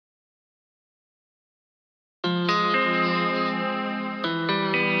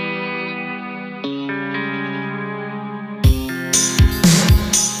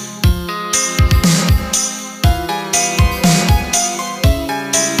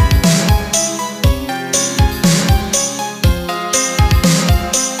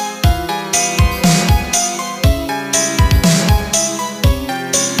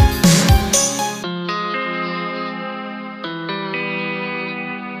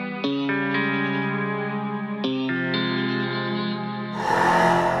Hey,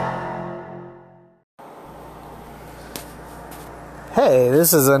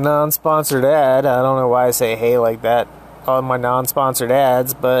 this is a non-sponsored ad. I don't know why I say hey like that on my non-sponsored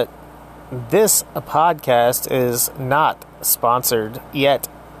ads, but this podcast is not sponsored, yet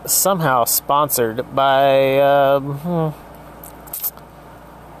somehow sponsored by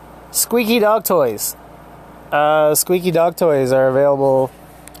Squeaky Dog Toys. Squeaky Dog Toys are available.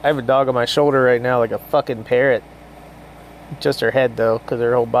 I have a dog on my shoulder right now like a fucking parrot. Just her head, though, because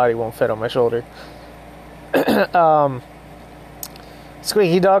her whole body won't fit on my shoulder.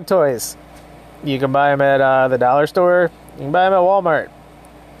 Squeaky Dog Toys. You can buy them at the dollar store. You can buy them at Walmart.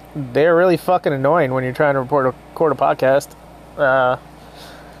 They're really fucking annoying when you're trying to record a podcast.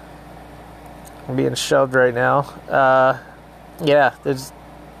 I'm being shoved right now. Yeah, there's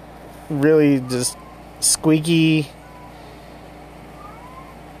really just squeaky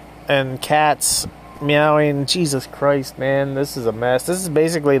and cats meowing. Jesus Christ, man, this is a mess. This is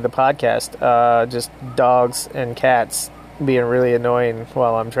basically the podcast. Just dogs and cats being really annoying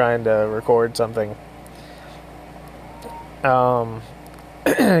while I'm trying to record something.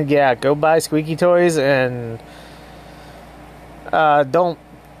 Yeah, go buy Squeaky Toys and don't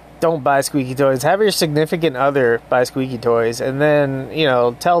buy Squeaky Toys. Have your significant other buy Squeaky Toys, and then,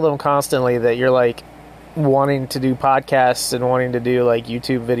 tell them constantly that you're like wanting to do podcasts and wanting to do like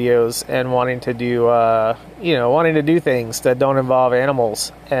YouTube videos and wanting to do wanting to do things that don't involve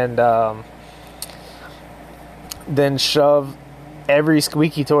animals, and then shove every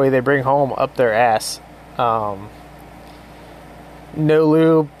squeaky toy they bring home up their ass. No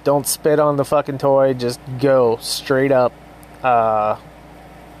lube, don't spit on the fucking toy, just go straight up.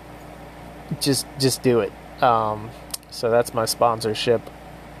 Just do it. So that's my sponsorship,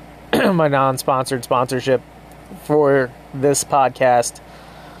 my non-sponsored sponsorship for this podcast.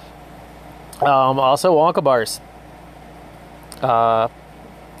 Also Wonka bars. I'm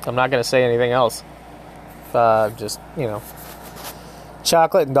not going to say anything else. Just,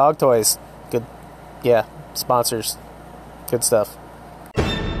 chocolate and dog toys. Good. Yeah, sponsors. Good stuff.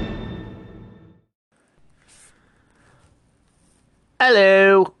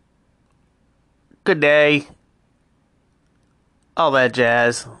 Hello. Good day. All that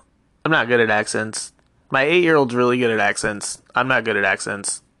jazz. I'm not good at accents. My 8-year-old's really good at accents. I'm not good at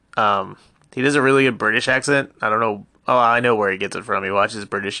accents. He does a really good British accent. I don't know. Oh, I know where he gets it from. He watches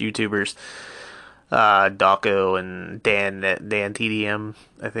British YouTubers. Dawko and Dan TDM,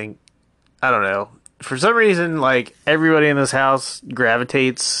 I think. I don't know. For some reason, like, everybody in this house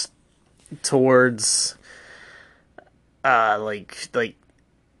gravitates towards like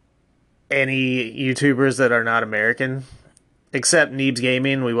any YouTubers that are not American, except Neebs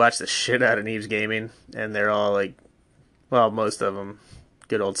Gaming. We watch the shit out of Neebs Gaming, and they're all like, well, most of them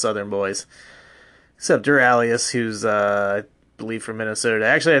good old Southern boys, except Duralius, who's I believe from Minnesota.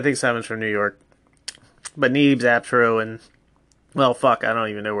 Actually, I think Simon's from New York. But Neebs, Aptro, and, well, fuck, I don't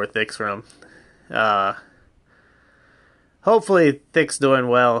even know where Thick's from. Hopefully Thick's doing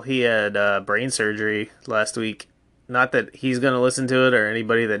well. He had brain surgery last week. Not that he's going to listen to it, or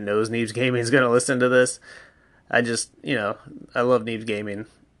anybody that knows Neebs Gaming is going to listen to this. I just, I love Neebs Gaming.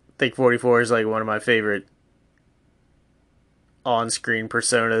 Thick44 is like one of my favorite on-screen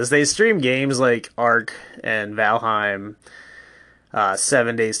personas. They stream games like Ark and Valheim,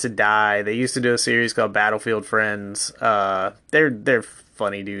 7 Days to Die. They used to do a series called Battlefield Friends. They're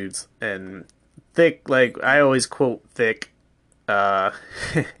funny dudes. And Thick, like, I always quote Thick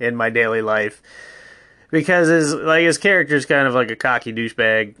in my daily life, because his character's kind of like a cocky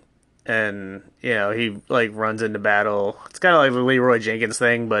douchebag, and he like runs into battle. It's kind of like the Leroy Jenkins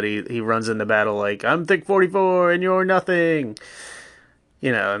thing, but he runs into battle like, I'm Thick44 and you're nothing,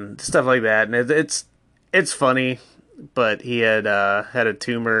 and stuff like that. And it's funny. But he had a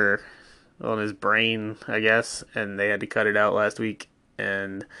tumor on his brain, I guess, and they had to cut it out last week.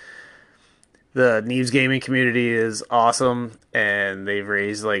 And the Neebs Gaming community is awesome, and they've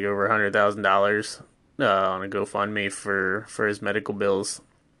raised like over $100,000 on a GoFundMe for his medical bills,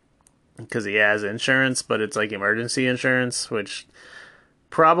 because he has insurance, but it's like emergency insurance, which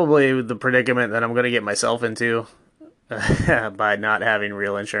probably the predicament that I'm going to get myself into by not having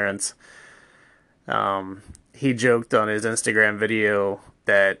real insurance. He joked on his Instagram video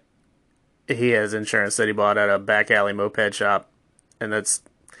that he has insurance that he bought at a back alley moped shop, and that's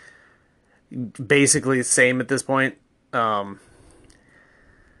basically the same at this point.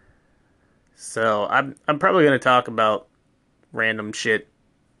 So I'm probably going to talk about random shit.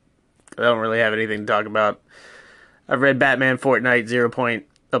 I don't really have anything to talk about. I've read Batman Fortnite 0 Point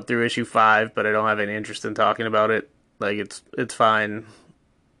up through issue 5, but I don't have any interest in talking about it. Like, it's fine.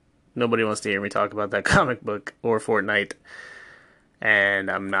 Nobody wants to hear me talk about that comic book or Fortnite,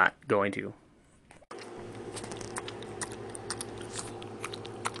 and I'm not going to.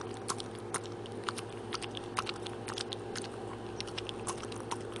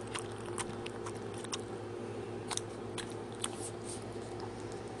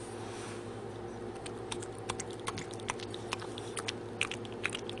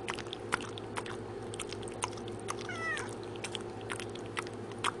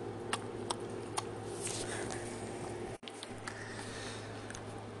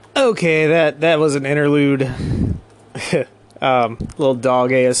 Okay, that was an interlude. Little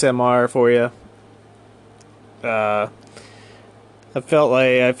dog ASMR for you. I feel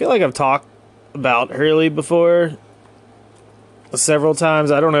like I've talked about Hurley before several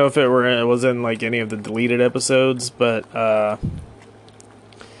times. I don't know if it was in like any of the deleted episodes, but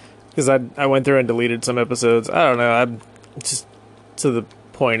because I went through and deleted some episodes. I don't know. I'm just to the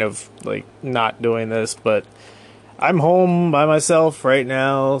point of like not doing this, but I'm home by myself right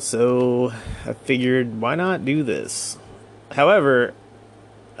now, so I figured why not do this. However,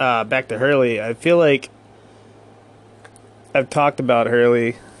 back to Hurley, I feel like I've talked about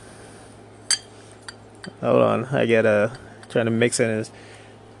Hurley. Hold on, I get trying to mix in his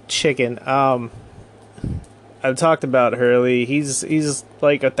chicken. I've talked about Hurley. He's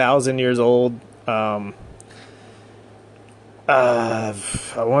like 1,000 years old. I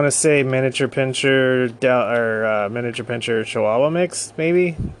want to say miniature pincher or miniature pincher Chihuahua mix,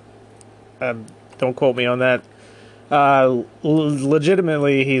 maybe. Don't quote me on that.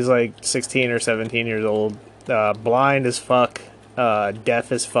 Legitimately, he's like 16 or 17 years old. Blind as fuck.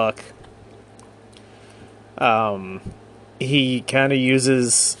 Deaf as fuck. He kind of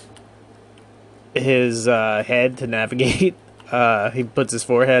uses his head to navigate. He puts his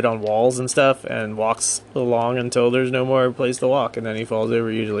forehead on walls and stuff and walks along until there's no more place to walk, and then he falls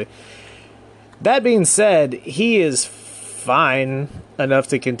over usually. That being said, he is fine enough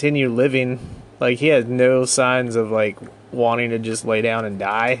to continue living. Like, he has no signs of like wanting to just lay down and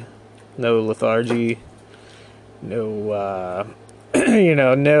die. No lethargy. No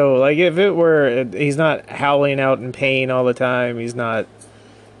no, like if it were, he's not howling out in pain all the time. He's not,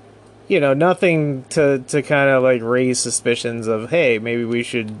 nothing to kind of like raise suspicions of, hey, maybe we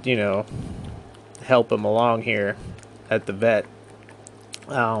should, help him along here at the vet.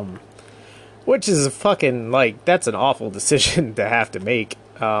 Which is a fucking, like, that's an awful decision to have to make.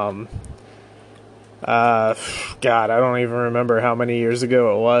 God, I don't even remember how many years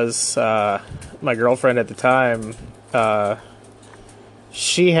ago it was. My girlfriend at the time,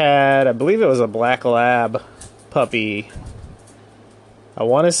 she had, I believe it was a black lab puppy. I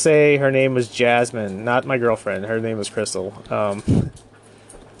want to say her name was Jasmine, not my girlfriend. Her name was Crystal. I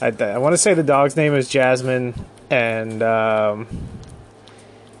want to say the dog's name was Jasmine, and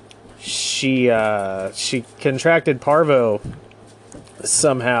she contracted parvo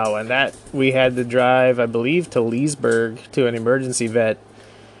somehow, and that we had to drive, I believe, to Leesburg to an emergency vet,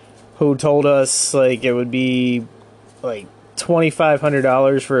 who told us like it would be like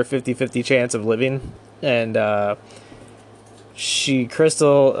 $2,500 for a 50-50 chance of living, and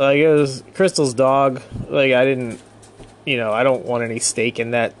Crystal, like, it was Crystal's dog. Like, I don't want any stake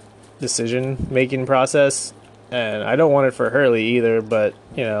in that decision making process, and I don't want it for Hurley either. But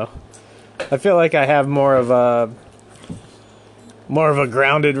I feel like I have more of a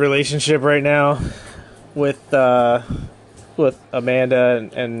grounded relationship right now with Amanda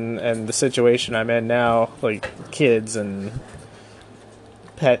and the situation I'm in now, like kids and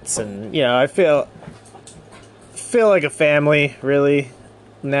pets, and I feel like a family, really,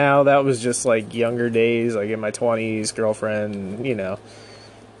 now. That was just like younger days, like in my 20s, girlfriend,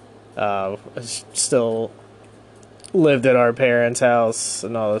 still lived at our parents' house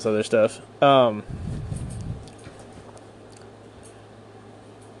and all this other stuff.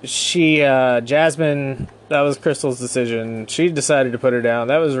 Jasmine, that was Crystal's decision. She decided to put her down.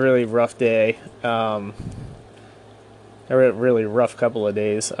 That was a really rough day. A really rough couple of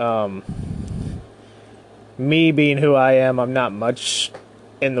days. Me being who I am, I'm not much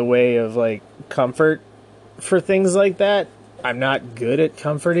in the way of like comfort for things like that. I'm not good at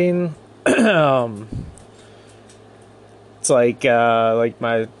comforting. It's like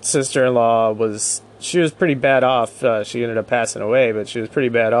my sister-in-law she was pretty bad off. She ended up passing away, but she was pretty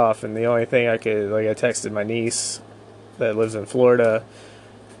bad off, and the only thing I texted my niece that lives in Florida,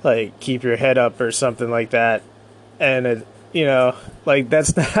 like, keep your head up or something like that, and it, like,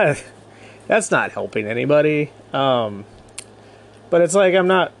 that's not helping anybody. But it's like, I'm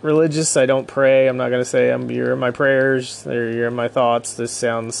not religious. I don't pray. I'm not gonna say you're in my prayers or you're in my thoughts. That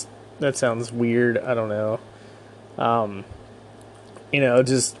sounds weird. I don't know.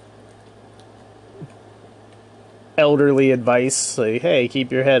 Just elderly advice, like, hey,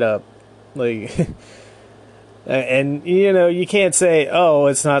 keep your head up, like, and you know, you can't say, oh,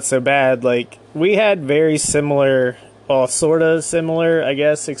 it's not so bad. Like, we had very similar, well, sort of similar, I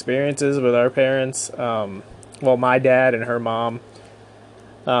guess, experiences with our parents. Well, my dad and her mom.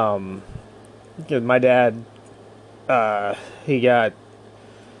 'Cause my dad, he got,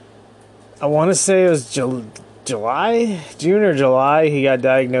 I want to say it was June or July, he got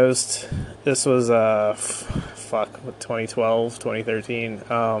diagnosed. This was, 2012, 2013.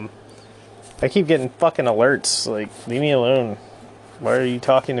 I keep getting fucking alerts, like, leave me alone. Why are you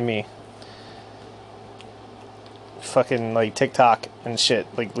talking to me? Fucking, like, TikTok and shit.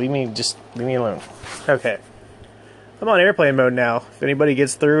 Like, leave me alone. Okay. I'm on airplane mode now. If anybody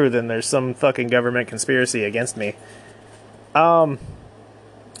gets through, then there's some fucking government conspiracy against me. What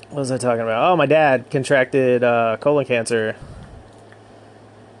was I talking about? Oh, my dad contracted colon cancer.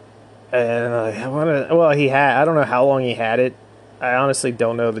 And I don't know how long he had it. I honestly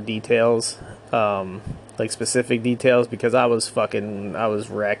don't know the details, like specific details, because I was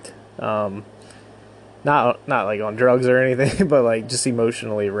wrecked. Not like on drugs or anything, but like just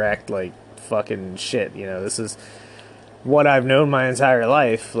emotionally wrecked, like fucking shit. You know, this is what I've known my entire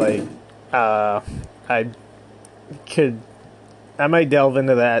life. Like, I might delve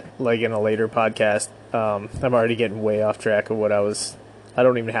into that like in a later podcast. I'm already getting way off track of what I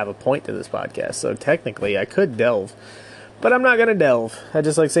don't even have a point to this podcast, so technically I could delve, but I'm not gonna delve. I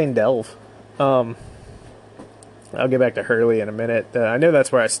just like saying delve. I'll get back to Hurley in a minute. I know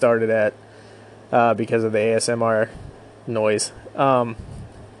that's where I started at, because of the ASMR noise.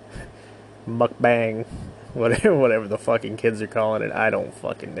 Mukbang, whatever the fucking kids are calling it. I don't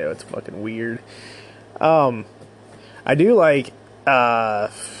fucking know. It's fucking weird. I do like, oh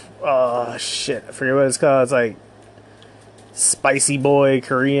shit, I forget what it's called. It's like Spicy Boy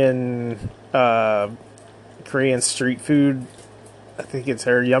Korean street food. I think it's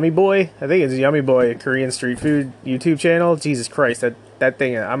her Yummy Boy. I think it's Yummy Boy Korean street food YouTube channel. Jesus Christ, that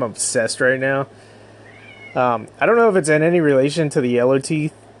thing, I'm obsessed right now. I don't know if it's in any relation to the Yellow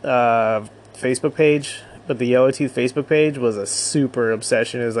Teeth Facebook page, but the Yellow Teeth Facebook page was a super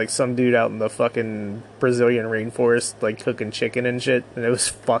obsession. It was like some dude out in the fucking Brazilian rainforest, like cooking chicken and shit, and it was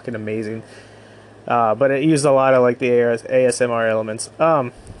fucking amazing. But it used a lot of like the ASMR elements.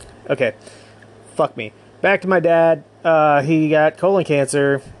 Okay, fuck me. Back to my dad. He got colon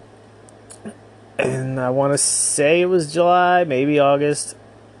cancer, and I want to say it was July, maybe August.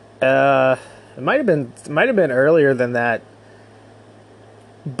 It might have been earlier than that.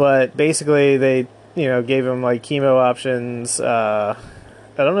 But basically, they gave him like chemo options. I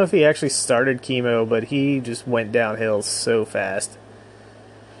don't know if he actually started chemo, but he just went downhill so fast.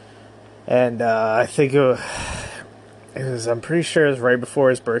 And I think I'm pretty sure it was right before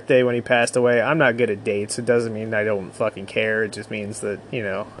his birthday when he passed away. I'm not good at dates. It doesn't mean I don't fucking care. It just means that,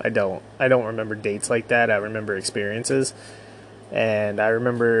 I don't remember dates like that. I remember experiences. And I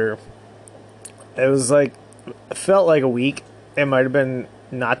remember it was like, it felt like a week. It might have been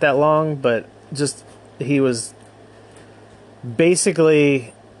not that long, but just, he was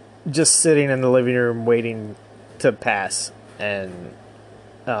basically just sitting in the living room waiting to pass. And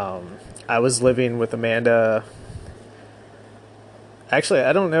I was living with Amanda. Actually,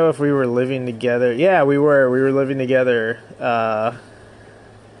 I don't know if we were living together. Yeah, we were. We were living together. A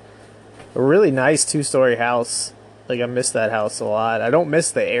really nice 2-story house. Like, I miss that house a lot. I don't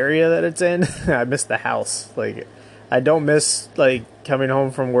miss the area that it's in. I miss the house. Like, I don't miss, like, coming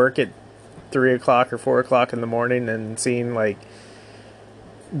home from work at 3 o'clock or 4 o'clock in the morning and seeing, like,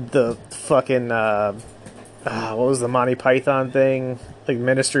 the fucking, what was the Monty Python thing? Like,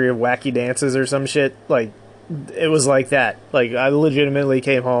 Ministry of Wacky Dances or some shit. Like, it was like that. Like, I legitimately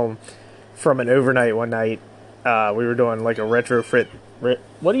came home from an overnight one night. We were doing, like, a retrofit.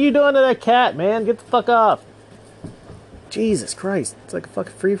 What are you doing to that cat, man? Get the fuck off. Jesus Christ. It's like a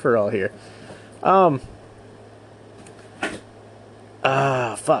fucking free-for-all here. Fuck.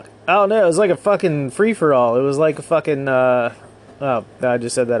 Oh, no, it was like a fucking free-for-all. It was like a fucking, oh, I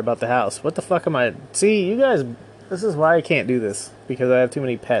just said that about the house. What the fuck am I... See, you guys... This is why I can't do this. Because I have too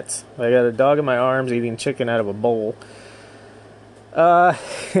many pets. I got a dog in my arms eating chicken out of a bowl.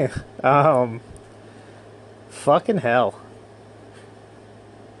 Fucking hell.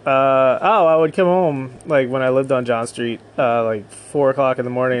 I would come home, like, when I lived on John Street, like, 4 o'clock in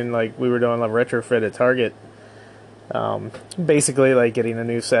the morning, like, we were doing a retrofit at Target. Basically, like, getting a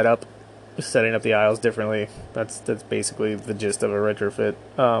new setup, setting up the aisles differently. That's basically the gist of a retrofit.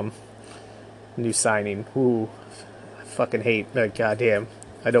 New signing. Ooh, I fucking hate that. Goddamn,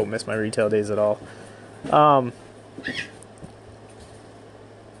 I don't miss my retail days at all.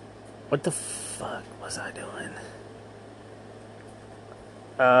 What the fuck was I doing?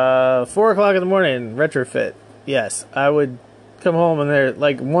 4 o'clock in the morning, retrofit. Yes, I would come home and there,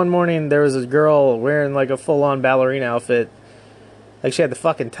 like, one morning there was a girl wearing, like, a full-on ballerina outfit. Like, she had the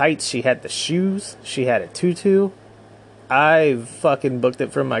fucking tights, she had the shoes, she had a tutu. I fucking booked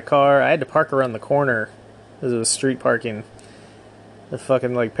it from my car. I had to park around the corner because it was street parking. The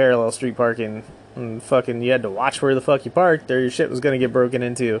fucking, like, parallel street parking. And fucking, you had to watch where the fuck you parked or your shit was gonna get broken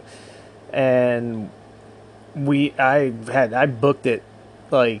into. And I booked it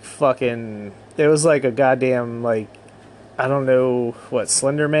like fucking, it was like a goddamn, like, I don't know what,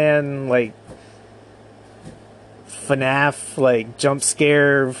 Slender Man, like FNAF, like jump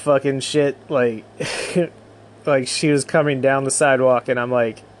scare fucking shit, like like she was coming down the sidewalk and I'm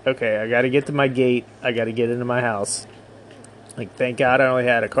like, okay, I gotta get to my gate, I gotta get into my house. Like, thank God I only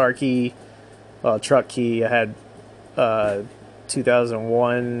had a car key, well, a truck key. I had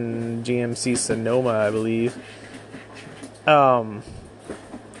 2001 GMC Sonoma, I believe.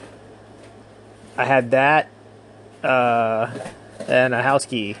 I had that, and a house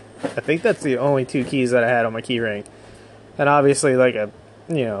key. I think that's the only two keys that I had on my key ring. And obviously, like, a,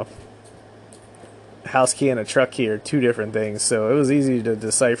 you know, house key and a truck key are two different things, so it was easy to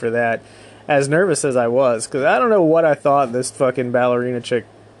decipher that. As nervous as I was, because I don't know what I thought this fucking ballerina chick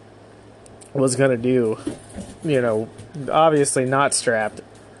was gonna do. You know, obviously not strapped.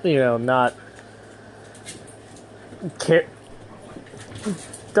 You know, not...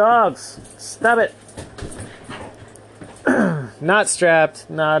 Dogs! Stop it! Not strapped,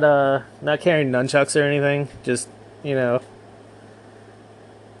 not carrying nunchucks or anything. Just, you know...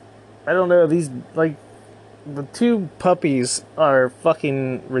 I don't know, these, like... The two puppies are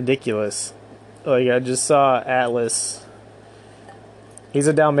fucking ridiculous. Like, I just saw Atlas. He's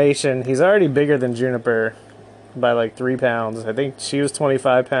a Dalmatian. He's already bigger than Juniper by like 3 pounds. I think she was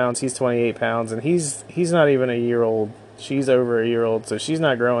 25 pounds. He's 28 pounds. And he's not even a year old. She's over a year old, so she's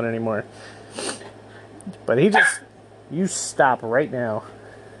not growing anymore. But he just... You stop right now.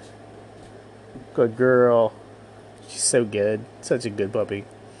 Good girl. She's so good. Such a good puppy.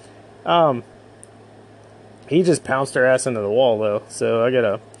 He just pounced her ass into the wall, though. So I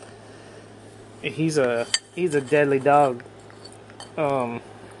gotta... He's a deadly dog.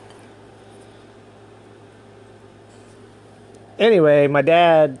 Anyway, my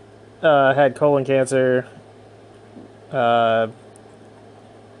dad had colon cancer.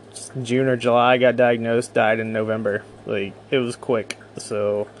 June or July, got diagnosed, died in November. Like, it was quick.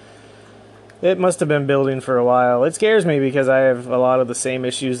 So it must have been building for a while. It scares me because I have a lot of the same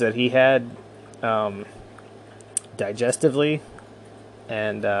issues that he had, digestively,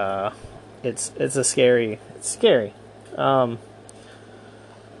 and it's scary.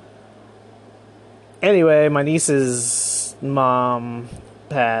 Anyway, my niece's mom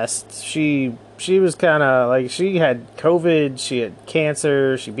passed. She was kind of like, she had COVID, she had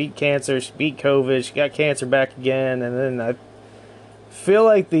cancer, she beat COVID, she got cancer back again, and then I feel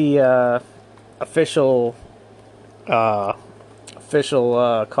like the official cause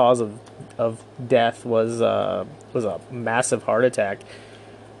of death was a massive heart attack.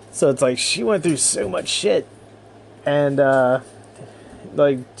 So it's like she went through so much shit, and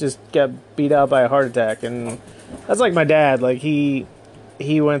like just got beat out by a heart attack. And that's like my dad. Like he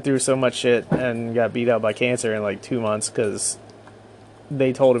went through so much shit and got beat out by cancer in like 2 months because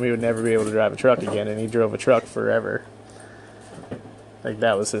they told him he would never be able to drive a truck again, and he drove a truck forever. Like,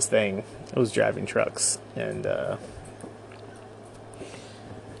 that was his thing. It was driving trucks. And I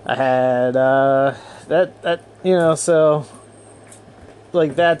had that you know, so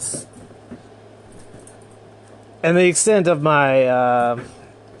like that's, and the extent of my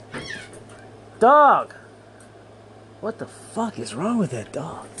dog. What the fuck is wrong with that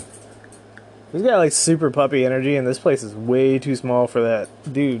dog? He's got like super puppy energy, and this place is way too small for that.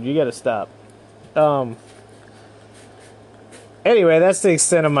 Dude, you gotta stop. Anyway, that's the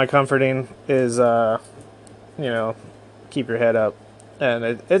extent of my comforting, is, you know, keep your head up.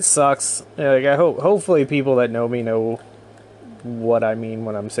 And it sucks. Like, I hopefully people that know me know what I mean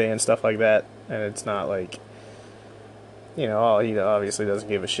when I'm saying stuff like that. And it's not like, you know, oh, he obviously doesn't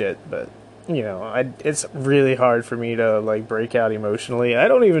give a shit, but, you know, it's really hard for me to, like, break out emotionally. I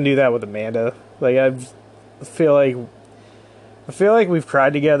don't even do that with Amanda. Like, I feel like we've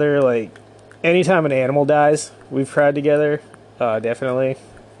cried together. Like, anytime an animal dies, we've cried together. Definitely.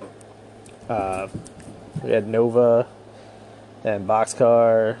 We had Nova and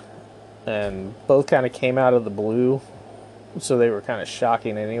Boxcar, and both kind of came out of the blue, so they were kind of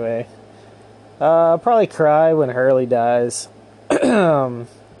shocking anyway. Probably cry when Hurley dies.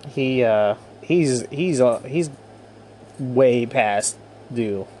 He's way past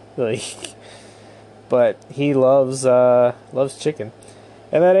due, like, but he loves chicken.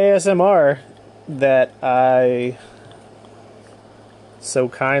 And that ASMR that I so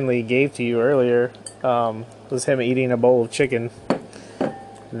kindly gave to you earlier was him eating a bowl of chicken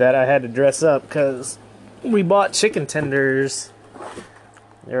that I had to dress up because we bought chicken tenders.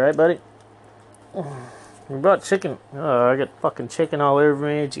 You alright, buddy? We bought chicken. Oh, I got fucking chicken all over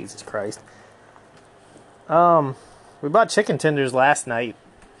me. Jesus Christ. We bought chicken tenders last night,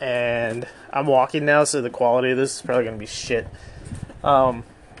 and I'm walking now, so the quality of this is probably gonna be shit.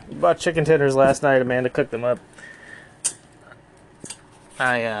 We bought chicken tenders last night. Amanda cooked them up.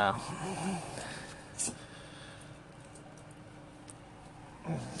 I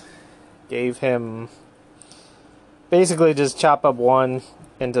gave him basically just chop up one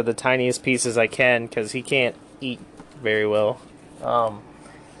into the tiniest pieces I can because he can't eat very well. What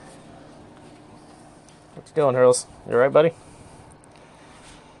you doing, Hurls? You alright, buddy?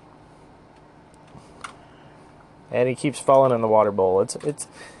 And he keeps falling in the water bowl. It's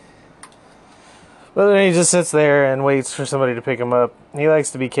but then he just sits there and waits for somebody to pick him up. He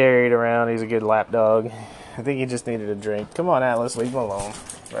likes to be carried around. He's a good lap dog. I think he just needed a drink. Come on, Atlas, leave him alone.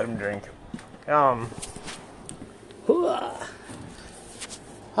 Let him drink.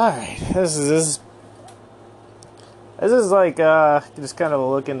 Alright, this is like just kind of a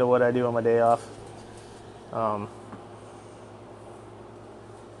look into what I do on my day off. Come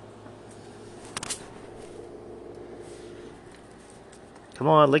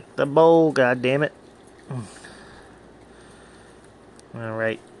on, lick the bowl, goddammit.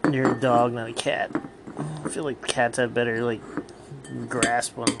 Alright, you're a dog, not a cat. I feel like cats have better, like,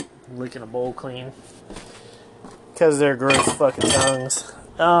 grasp on licking a bowl clean. Because they're gross fucking tongues.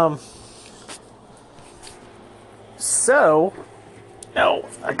 So,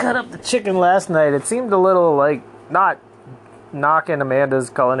 I cut up the chicken last night. It seemed a little, like, not knocking Amanda's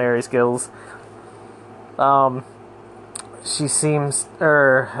culinary skills. She seems,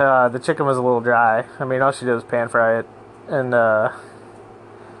 the chicken was a little dry. I mean, all she did was pan fry it. And,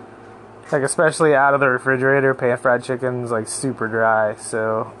 like, especially out of the refrigerator, pan fried chicken's, like, super dry.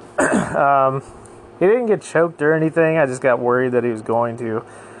 So, he didn't get choked or anything. I just got worried that he was going to.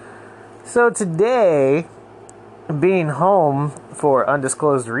 So, today, being home for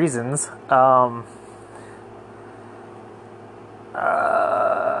undisclosed reasons,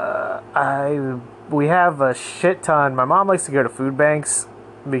 we have a shit ton. My mom likes to go to food banks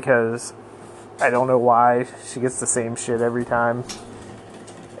because I don't know why she gets the same shit every time.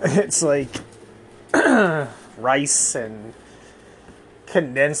 It's like rice and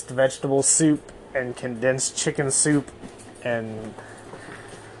condensed vegetable soup and condensed chicken soup and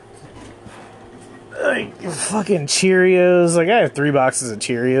like fucking Cheerios. Like, I have 3 boxes of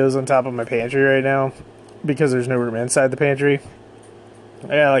Cheerios on top of my pantry right now because there's no room inside the pantry. I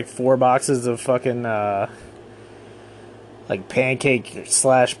got like 4 boxes of fucking like pancake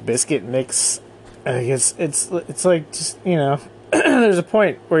 / biscuit mix. I guess it's like, just, you know, there's a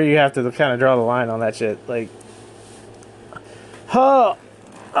point where you have to kind of draw the line on that shit. Like,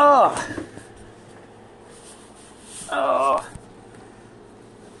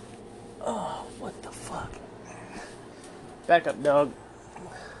 what the fuck? Back up, dog.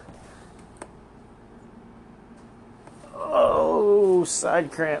 Oh,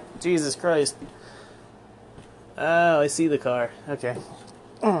 side cramp. Jesus Christ. Oh, I see the car. Okay.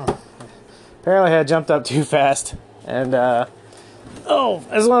 Apparently I jumped up too fast. And,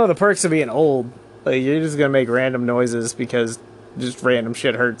 that's one of the perks of being old. Like, you're just gonna make random noises because just random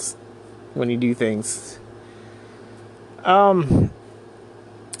shit hurts when you do things.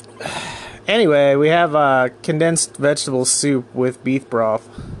 Anyway, we have condensed vegetable soup with beef broth.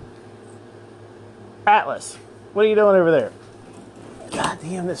 Atlas, what are you doing over there? God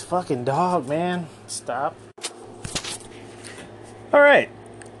damn, this fucking dog, man. Stop. Alright.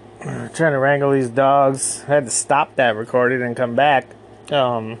 We're trying to wrangle these dogs. I had to stop that recording and come back.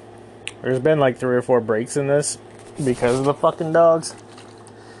 There's been like 3 or 4 breaks in this because of the fucking dogs.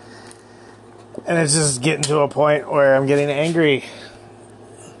 And it's just getting to a point where I'm getting angry.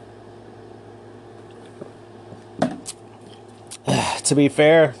 To be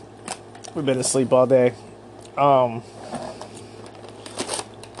fair, we've been asleep all day. I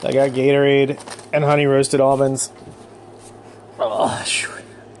got Gatorade and honey roasted almonds. Oh, ouch.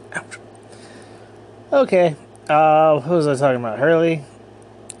 Okay. What was I talking about? Hurley.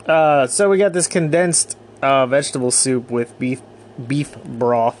 So we got this condensed vegetable soup with beef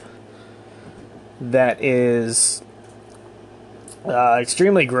broth that is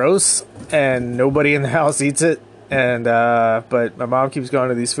extremely gross, and nobody in the house eats it. And but my mom keeps going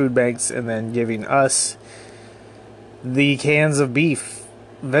to these food banks and then giving us the cans of beef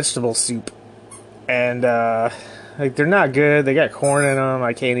vegetable soup. And Like, they're not good. They got corn in them.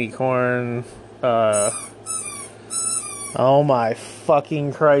 I can't eat corn. Oh my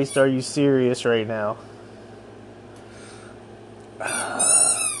fucking Christ, are you serious right now?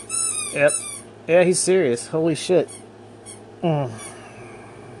 Yep. Yeah, he's serious. Holy shit. I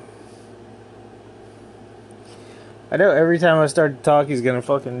know every time I start to talk, he's gonna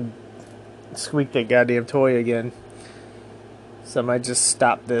fucking squeak that goddamn toy again. So I might just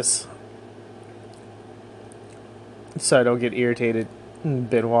stop this, so I don't get irritated.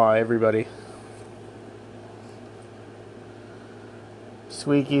 Benoit, everybody.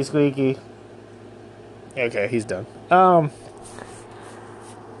 Squeaky, squeaky. Okay, he's done. So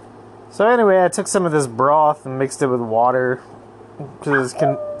anyway, I took some of this broth and mixed it with water, because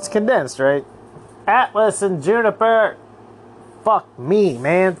it's condensed, right? Atlas and Juniper. Fuck me,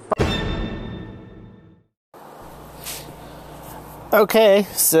 man. Okay,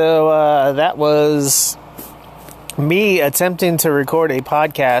 so that was me attempting to record a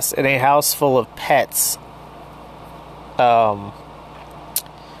podcast in a house full of pets. A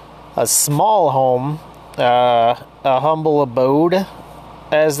small home, a humble abode,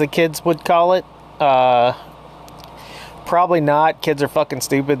 as the kids would call it. Probably not. Kids are fucking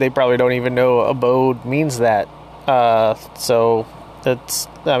stupid. They probably don't even know abode means that. So it's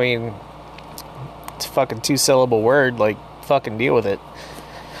a fucking 2-syllable word. Like, fucking deal with it.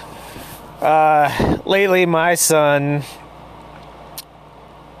 Lately, my son,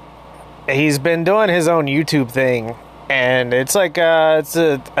 he's been doing his own YouTube thing, and it's like, I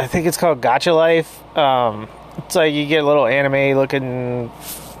think it's called Gacha Life. It's like you get little anime looking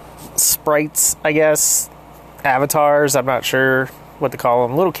sprites, I guess, avatars, I'm not sure what to call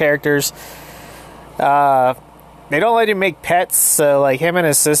them, little characters. They don't let you make pets, so like him and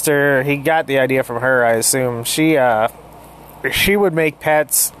his sister, he got the idea from her, I assume. She would make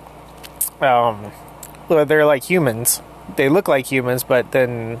pets. They're like humans. They look like humans, but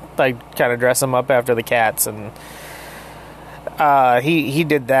then like kind of dress them up after the cats, and he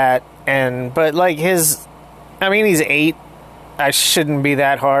did that. But like he's 8. I shouldn't be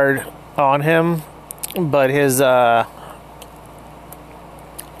that hard on him, but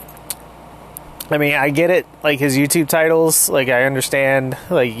I get it, like his YouTube titles, like I understand,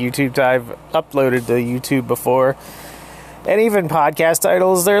 like YouTube, I've uploaded to YouTube before, and even podcast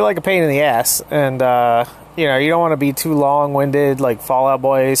titles, they're like a pain in the ass, and you don't want to be too long-winded, like Fall Out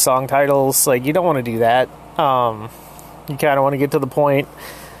Boy song titles, like you don't want to do that. You kind of want to get to the point,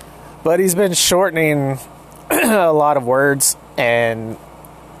 but he's been shortening a lot of words, and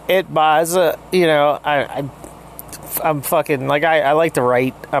it buys I'm fucking, like, I like to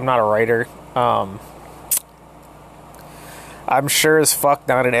write. I'm not a writer. I'm sure as fuck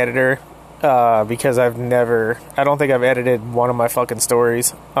not an editor, because I don't think I've edited one of my fucking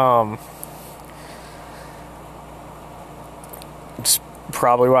stories. It's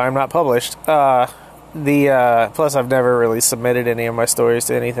probably why I'm not published. Plus I've never really submitted any of my stories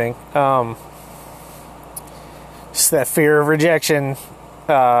to anything. Just that fear of rejection.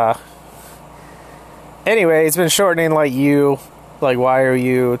 Anyway, it's been shortening like U, like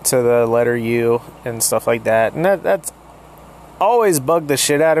YOU to the letter U and stuff like that. And that's always bugged the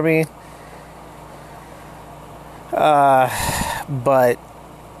shit out of me. But,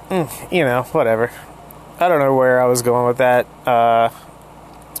 whatever. I don't know where I was going with that.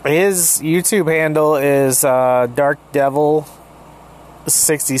 His YouTube handle is Dark Devil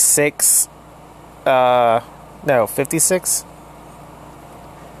 66. No, 56?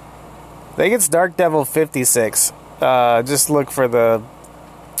 I think it's Dark Devil 56. Just look for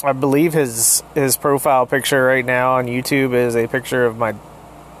I believe his profile picture right now on YouTube is a picture of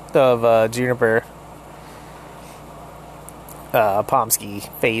Juniper Pomsky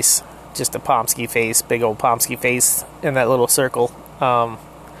face. Just a Pomsky face, big old Pomsky face in that little circle.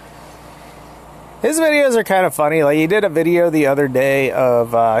 His videos are kind of funny. Like, he did a video the other day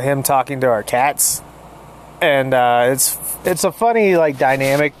of him talking to our cats. And it's a funny, like,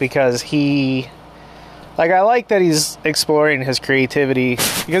 dynamic, because I like that he's exploring his creativity,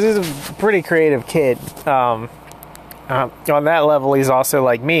 because he's a pretty creative kid. On that level, he's also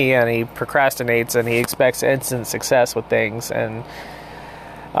like me, and he procrastinates, and he expects instant success with things, and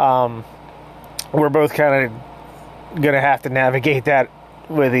we're both kind of gonna have to navigate that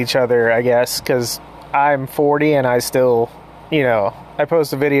with each other, I guess, because I'm 40 and I still, I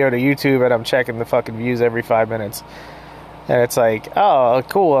post a video to YouTube and I'm checking the fucking views every 5 minutes. And it's like, oh,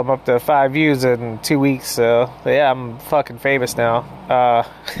 cool, I'm up to 5 views in 2 weeks, so yeah, I'm fucking famous now.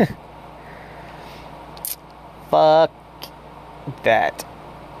 Fuck that.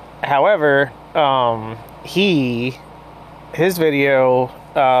 However, his video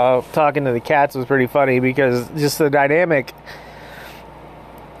talking to the cats was pretty funny because just the dynamic,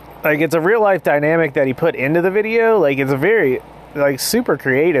 like it's a real life dynamic that he put into the video. Like it's a very like super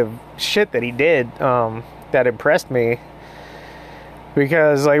creative shit that he did that impressed me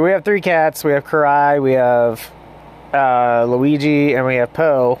because like we have 3 cats. We have Karai, we have Luigi, and we have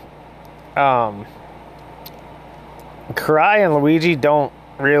Poe. Karai and Luigi don't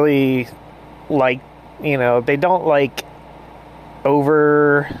really like, you know, they don't like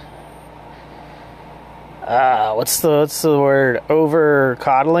over what's the word, over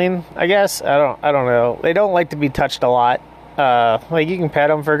coddling, I guess. I don't know, they don't like to be touched a lot. Like you can pet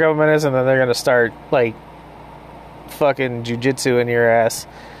them for a couple minutes and then they're gonna start like fucking jujitsu in your ass.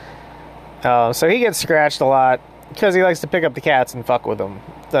 So he gets scratched a lot because he likes to pick up the cats and fuck with them.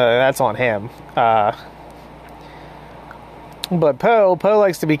 That's on him. But Poe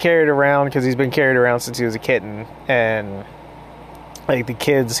likes to be carried around because he's been carried around since he was a kitten. And like the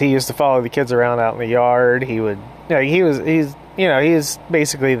kids, he used to follow the kids around out in the yard. He would, you know, he's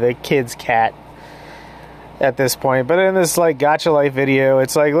basically the kid's cat at this point. But in this like Gacha Life video,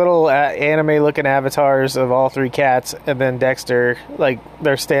 it's like little anime looking avatars of all 3 cats, and then Dexter, like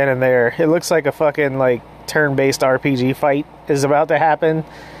they're standing there. It looks like a fucking like turn-based RPG fight is about to happen.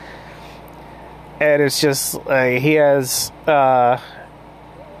 And it's just he has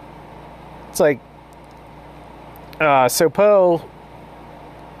it's like so Poe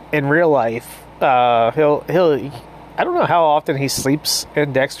in real life, he'll I don't know how often he sleeps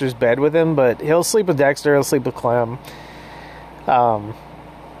in Dexter's bed with him, but he'll sleep with Dexter, he'll sleep with Clem.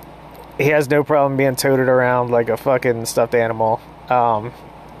 He has no problem being toted around like a fucking stuffed animal.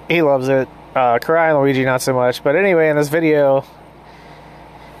 He loves it. Karai and Luigi not so much. But anyway, in this video,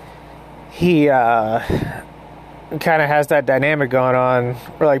 he kind of has that dynamic going on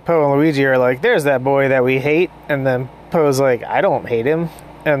where like Poe and Luigi are like, there's that boy that we hate, and then Poe's like, I don't hate him.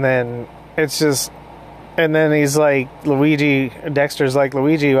 And then it's just, and then he's like, Dexter's like,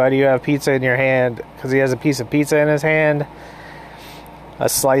 Luigi, why do you have pizza in your hand? Because he has a piece of pizza in his hand, a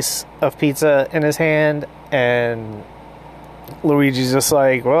slice of pizza in his hand. And Luigi's just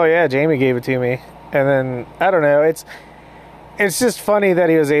like, well, yeah, Jamie gave it to me. And then I don't know, it's just funny that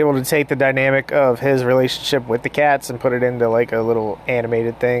he was able to take the dynamic of his relationship with the cats and put it into like a little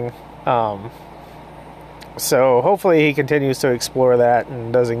animated thing. So hopefully he continues to explore that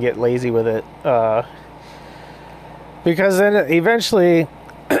and doesn't get lazy with it. Because then eventually,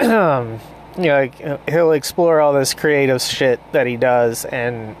 you know, like, he'll explore all this creative shit that he does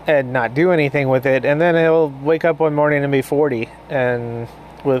and not do anything with it. And then he'll wake up one morning and be 40 and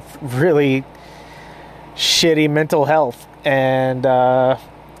with really shitty mental health and a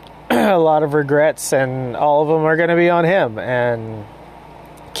lot of regrets, and all of them are going to be on him, and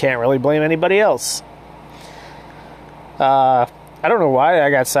can't really blame anybody else. I don't know why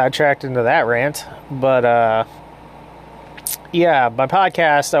I got sidetracked into that rant, but yeah, my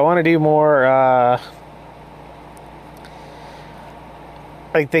podcast, I want to do more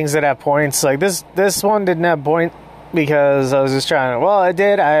like things that have points. Like this one didn't have point because I was just trying to, well, it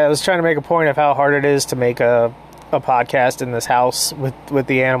did. I was trying to make a point of how hard it is to make a podcast in this house with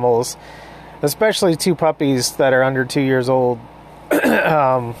the animals, especially 2 puppies that are under 2 years old.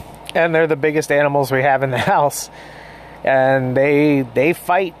 And they're the biggest animals we have in the house. And they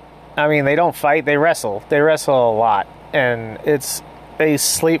fight. I mean, they don't fight, they wrestle. They wrestle a lot. And they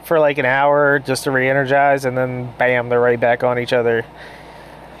sleep for like an hour just to re-energize, and then bam, they're right back on each other.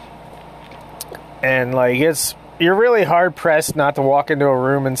 And like you're really hard pressed not to walk into a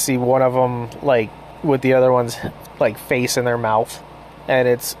room and see one of them like with the other one's like face in their mouth. And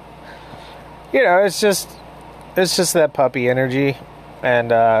it's, you know, it's just that puppy energy.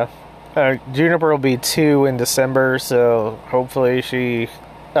 And Juniper will be 2 in December, so hopefully I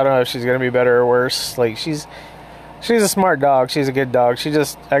don't know if she's gonna be better or worse. Like she's a smart dog, she's a good dog.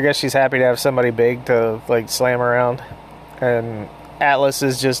 I guess she's happy to have somebody big to like slam around. And Atlas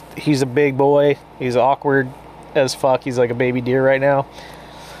is he's a big boy. He's awkward as fuck. He's like a baby deer right now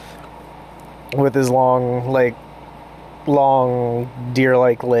with his long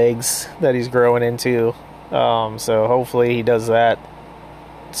deer-like legs that he's growing into. So hopefully he does that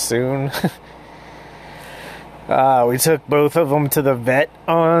soon. We took both of them to the vet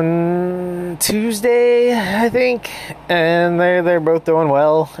on Tuesday, I think, and they're both doing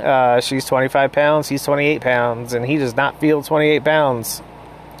well. She's 25 pounds, he's 28 pounds, and he does not feel 28 pounds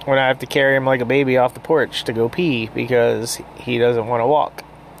when I have to carry him like a baby off the porch to go pee because he doesn't want to walk.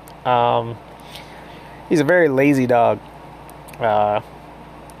 He's a very lazy dog.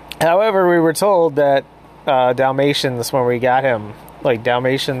 However, we were told that Dalmatians, when we got him, like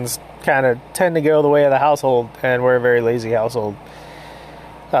Dalmatians kind of tend to go the way of the household, and we're a very lazy household.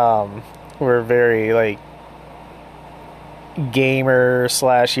 We're very like gamer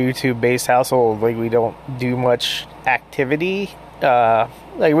slash YouTube based household. Like we don't do much activity. Like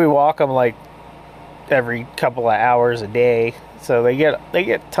we walk them like every couple of hours a day, so they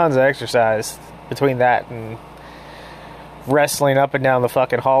get tons of exercise between that and wrestling up and down the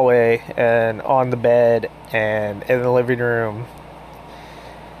fucking hallway and on the bed and in the living room.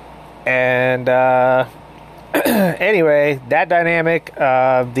 And anyway, that dynamic,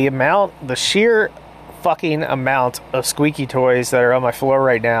 the sheer fucking amount of squeaky toys that are on my floor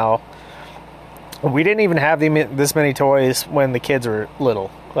right now. We didn't even have this many toys when the kids were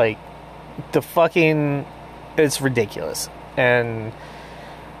little. Like, it's ridiculous. And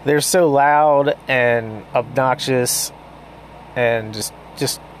they're so loud and obnoxious and just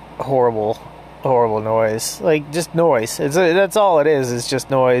horrible noise. Like, just noise. That's all it is. It's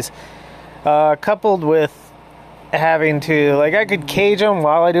just noise. Coupled with having to, like, I could cage them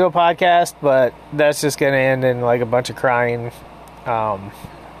while I do a podcast, but that's just going to end in, like, a bunch of crying.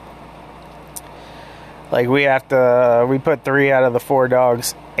 Like, we put 3 out of the 4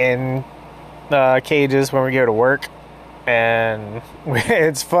 dogs in cages when we go to work. And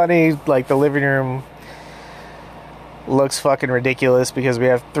it's funny, like, the living room looks fucking ridiculous because we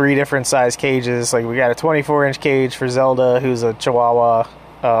have 3 different size cages. Like, we got a 24-inch cage for Zelda, who's a Chihuahua.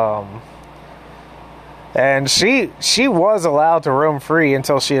 And she was allowed to roam free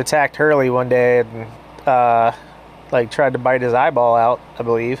until she attacked Hurley one day and, like, tried to bite his eyeball out, I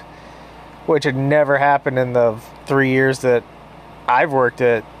believe. Which had never happened in the 3 years that I've worked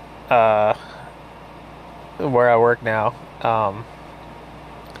at, where I work now.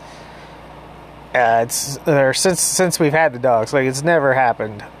 Since we've had the dogs, like, it's never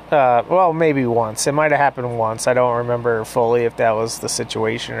happened. Well, maybe once. It might have happened once. I don't remember fully if that was the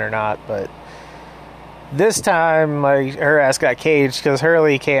situation or not, but this time, like, her ass got caged because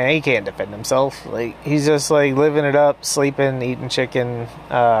Hurley can't defend himself. Like, he's just, like, living it up, sleeping, eating chicken,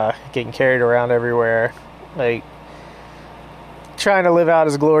 getting carried around everywhere. Like, trying to live out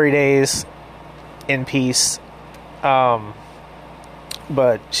his glory days in peace.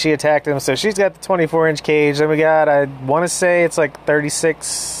 But she attacked him, so she's got the 24-inch cage. Then we got, I want to say it's like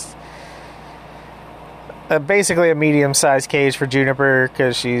 36... basically a medium-sized cage for Juniper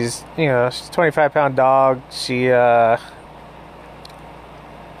because she's a 25-pound dog. She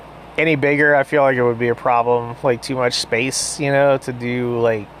any bigger, I feel like it would be a problem. Like, too much space, to do,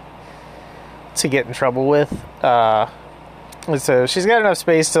 like, to get in trouble with. So she's got enough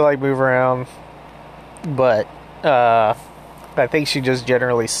space to, like, move around, but I think she just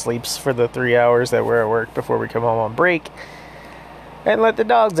generally sleeps for the 3 hours that we're at work before we come home on break and let the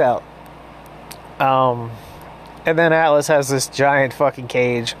dogs out. And then Atlas has this giant fucking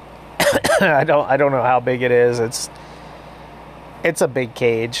cage. I don't know how big it is. It's a big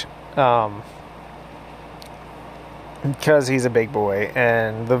cage. Because he's a big boy.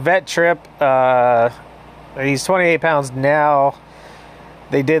 And the vet trip, he's 28 pounds now.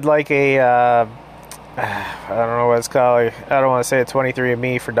 They did like a, I don't know what it's called. I don't want to say a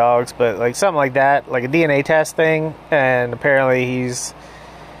 23andMe for dogs, but like something like that, like a DNA test thing. And apparently he's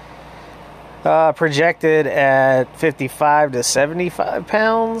projected at 55 to 75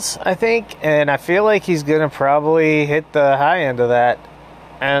 pounds, I think. And I feel like he's going to probably hit the high end of that.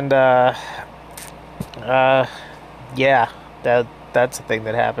 And, yeah, that's the thing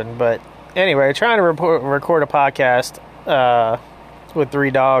that happened. But anyway, trying to record a podcast, with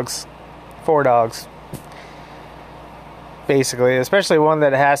 4 dogs. Basically, especially one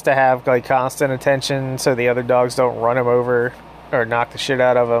that has to have, like, constant attention so the other dogs don't run him over or knock the shit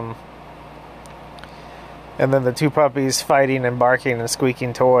out of him. And then the 2 puppies fighting and barking and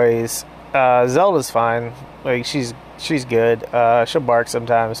squeaking toys. Zelda's fine. Like, she's good. She'll bark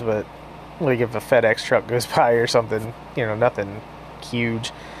sometimes, but like if a FedEx truck goes by or something, nothing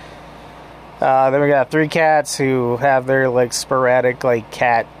huge. Then we got 3 cats who have their, like, sporadic, like,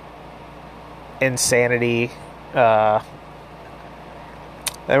 cat insanity. Then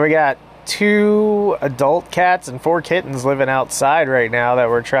we got 2 adult cats and 4 kittens living outside right now that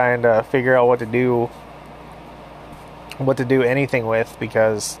we're trying to figure out what to do anything with,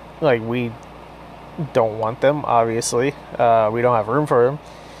 because, like, we don't want them, obviously. We don't have room for them.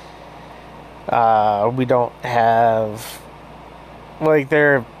 We don't have, like,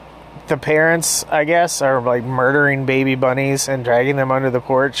 the parents, I guess, are, like, murdering baby bunnies and dragging them under the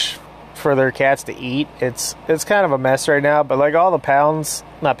porch for their cats to eat. It's kind of a mess right now, but, like, all the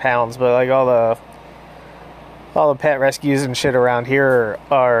pet rescues and shit around here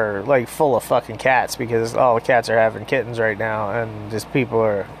are like full of fucking cats, because all the cats are having kittens right now, and just people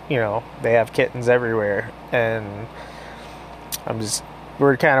are, they have kittens everywhere. And I'm just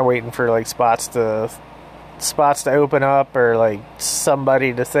we're kind of waiting for like spots to open up, or like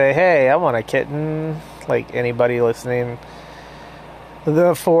somebody to say, hey, I want a kitten. Like anybody listening,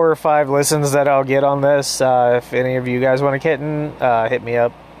 the 4 or 5 listens that I'll get on this, if any of you guys want a kitten, hit me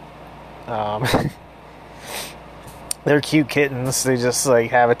up. They're cute kittens. They just like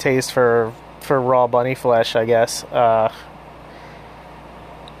have a taste for raw bunny flesh, I guess.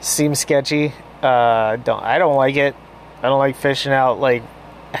 Seems sketchy. I don't like it. I don't like fishing out like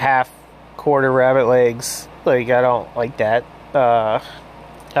quarter rabbit legs. Like, I don't like that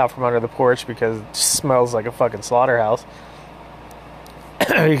out from under the porch, because it just smells like a fucking slaughterhouse.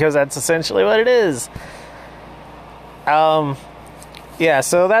 Because that's essentially what it is. Yeah,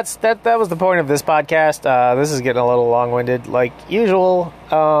 so that was the point of this podcast. This is getting a little long-winded, like usual.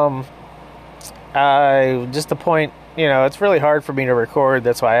 Just the point, it's really hard for me to record.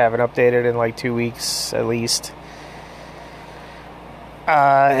 That's why I haven't updated in like 2 weeks at least.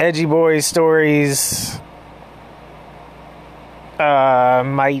 Edgy Boy stories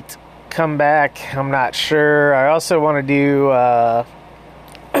might come back. I'm not sure. I also want to do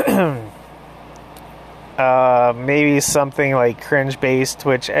maybe something like cringe based,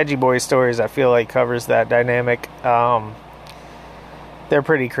 which Edgy Boy stories I feel like covers that dynamic. They're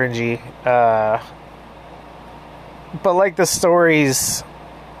pretty cringy. But like the stories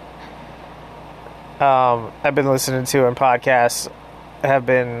I've been listening to on podcasts have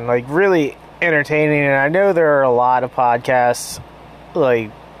been like really entertaining, and I know there are a lot of podcasts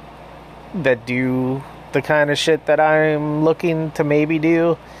like that do the kind of shit that I'm looking to maybe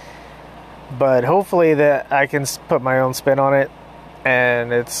do, but hopefully that I can put my own spin on it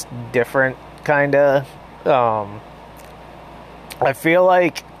and it's different kinda. I feel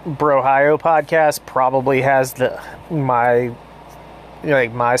like Brohio podcast probably has my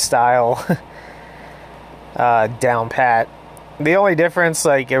style down pat. The only difference,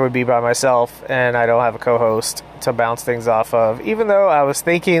 like, it would be by myself, and I don't have a co-host to bounce things off of. Even though I was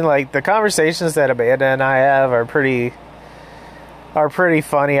thinking, like, the conversations that Amanda and I have are pretty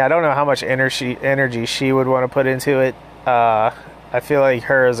funny. I don't know how much energy she would want to put into it. I feel like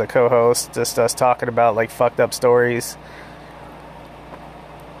her as a co-host, just us talking about, like, fucked up stories,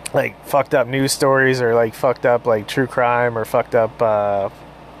 like fucked up news stories, or like fucked up like true crime, or fucked up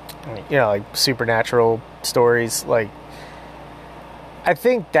like supernatural stories. Like, I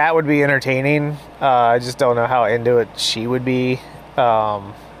think that would be entertaining. I just don't know how into it she would be.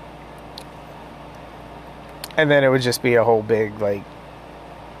 And then it would just be a whole big, like,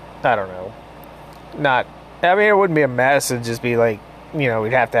 I don't know. It wouldn't be a mess. It'd just be like,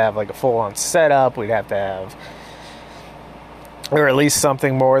 we'd have to have like a full-on setup. We'd have to have, or at least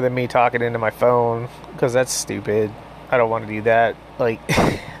something more than me talking into my phone, because that's stupid. I don't want to do that. Like,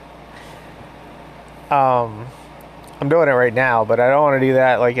 I'm doing it right now, but I don't want to do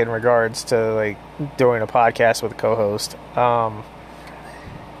that, like, in regards to, like, doing a podcast with a co-host.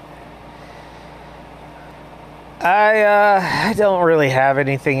 I don't really have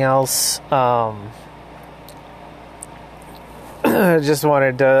anything else. Just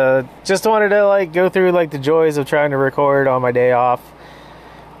wanted to like go through like the joys of trying to record on my day off,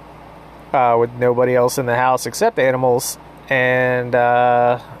 with nobody else in the house except animals, and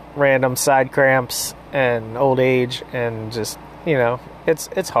random side cramps and old age, and just,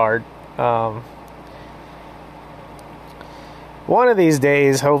 it's hard. One of these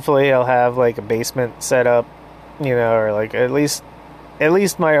days, hopefully I'll have like a basement set up, or like at least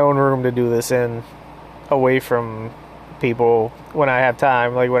my own room to do this in, away from people when I have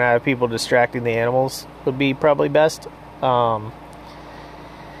time. Like, when I have people distracting the animals would be probably best.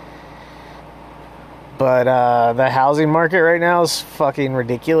 But the housing market right now is fucking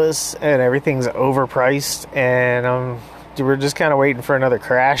ridiculous, and everything's overpriced, and we're just kind of waiting for another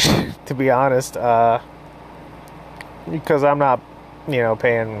crash, to be honest, because I'm not,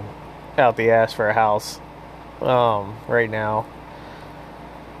 paying out the ass for a house right now.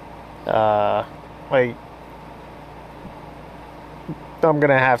 Like, I'm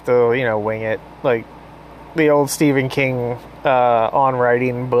gonna have to, wing it. Like, the old Stephen King on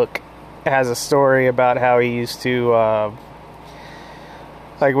writing book has a story about how he used to,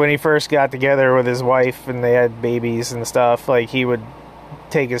 like, when he first got together with his wife and they had babies and stuff, like, he would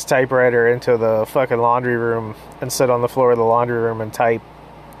take his typewriter into the fucking laundry room and sit on the floor of the laundry room and type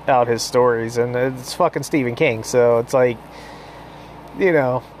out his stories. And it's fucking Stephen King, so it's like,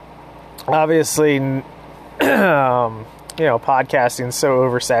 obviously, podcasting's so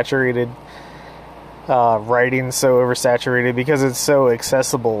oversaturated, writing's so oversaturated because it's so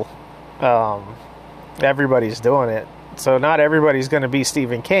accessible. Everybody's doing it, so not everybody's going to be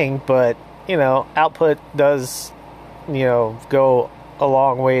Stephen King, but output does go a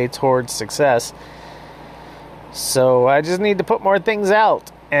long way towards success. So I just need to put more things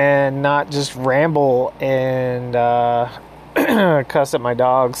out and not just ramble and cuss at my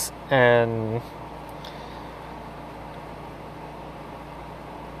dogs and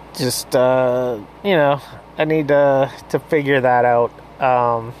just I need to figure that out.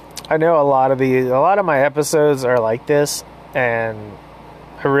 I know a lot of my episodes are like this, and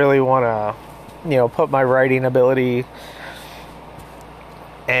I really want to put my writing ability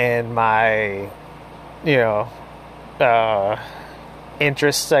and my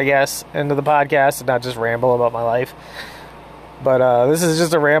interests, I guess, into the podcast and not just ramble about my life. But this is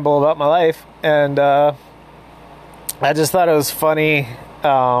just a ramble about my life, and I just thought it was funny.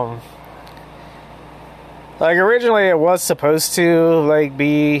 Like, originally it was supposed to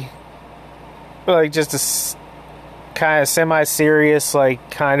be just a kind of semi-serious,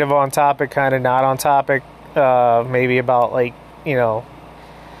 kind of on topic, kind of not on topic, maybe about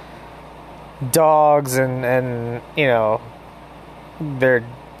dogs and their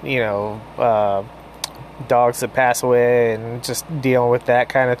dogs that pass away, and just dealing with that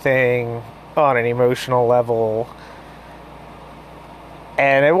kind of thing on an emotional level.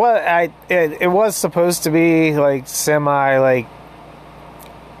 And it was supposed to be semi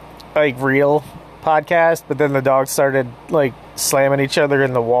real podcast, but then the dogs started slamming each other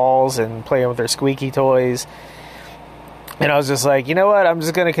in the walls and playing with their squeaky toys. And I was just like, you know what? I'm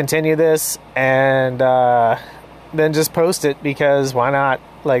just going to continue this and then just post it, because why not?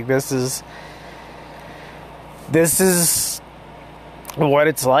 This is what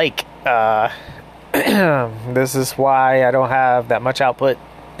it's like. This is why I don't have that much output,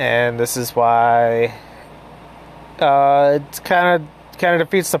 and this is why it's kind of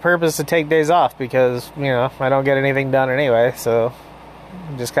defeats the purpose to take days off, because I don't get anything done anyway. So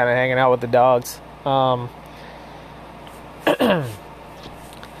I'm just kind of hanging out with the dogs.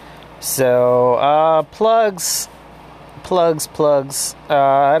 So, plugs.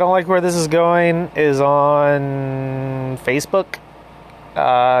 I Don't Like Where This Is Going is on Facebook.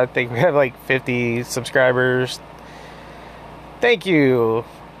 I think we have 50 subscribers. Thank you.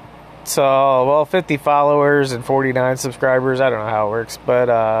 So, 50 followers and 49 subscribers. I don't know how it works,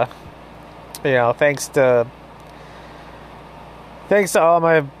 but thanks to all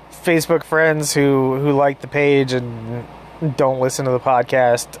my Facebook friends who like the page and don't listen to the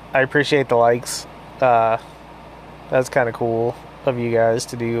podcast. I appreciate the likes. That's kind of cool of you guys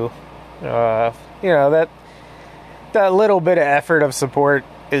to do. That little bit of effort of support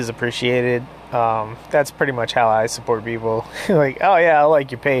is appreciated. That's pretty much how I support people. Oh yeah, I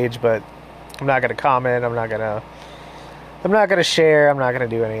like your page, but I'm not gonna comment. I'm not gonna share. I'm not gonna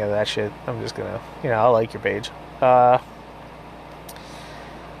do any of that shit. I'm just gonna, I like your page.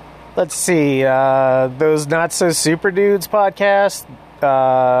 Let's see, those Not So Super Dudes podcast,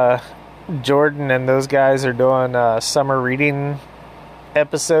 Jordan and those guys are doing summer reading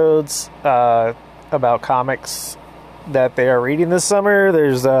episodes about comics that they are reading this summer.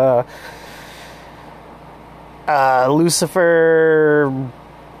 There's Lucifer,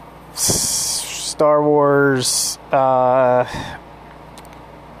 Star Wars, I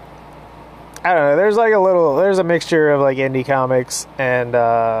don't know, there's a mixture of indie comics and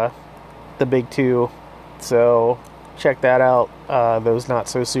the big two, so check that out. Those Not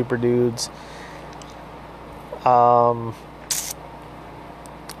So Super Dudes.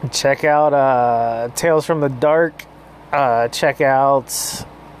 Check out Tales from the Dark. Check out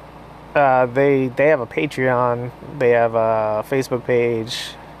they have a Patreon, they have a Facebook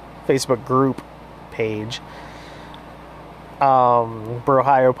group page.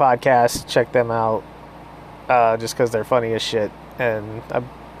 Brohio Podcast, check them out, just because they're funny as shit. And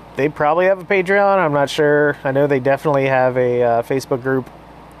they probably have a Patreon, I'm not sure. I know they definitely have a Facebook group,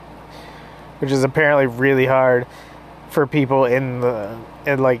 which is apparently really hard for people in the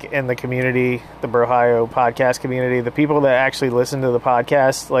community, the Brohio Podcast community. The people that actually listen to the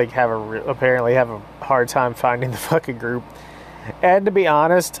podcast apparently have a hard time finding the fucking group. And to be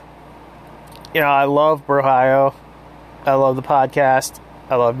honest, I love Brohio. I love the podcast.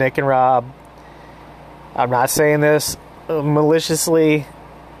 I love Nick and Rob. I'm not saying this maliciously,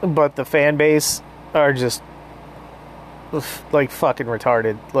 but the fan base are just fucking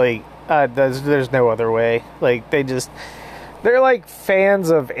retarded. There's no other way. They're fans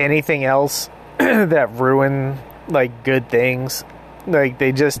of anything else that ruin good things.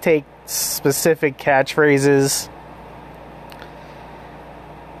 They just take specific catchphrases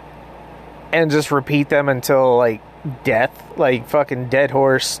and just repeat them until death. Fucking dead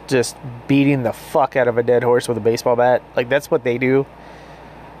horse, just beating the fuck out of a dead horse with a baseball bat. That's what they do.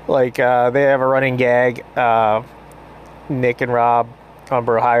 They have a running gag. Nick and Rob on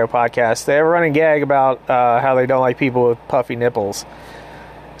Ohio podcast. They have a running gag about how they don't like people with puffy nipples.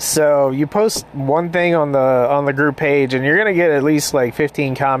 So you post one thing on the group page, and you're gonna get at least like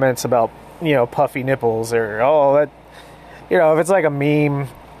 15 comments about, you know, puffy nipples, or that, you know, if it's like a meme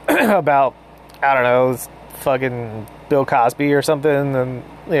about, I don't know, fucking Bill Cosby or something, then,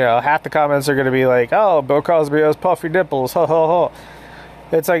 you know, half the comments are gonna be like, oh, Bill Cosby has puffy nipples, ha ha ha.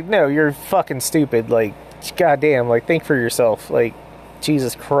 It's like, no, you're fucking stupid. Like, goddamn, like, think for yourself. Like,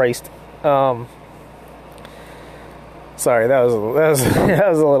 Jesus Christ. Sorry, that was that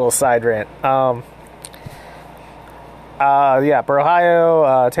was a little side rant. Yeah, for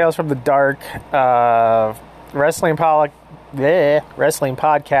Ohio, Tales from the Dark, wrestling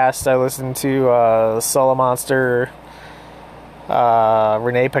podcast. I listened to Solo Monster,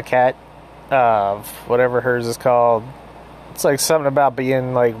 Renee Paquette, whatever hers is called. It's like something about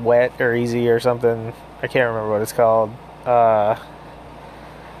being like wet or easy or something. I can't remember what it's called.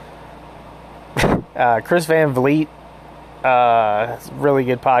 Chris Van Vliet, really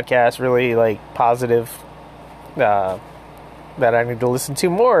good podcast, really like positive, that I need to listen to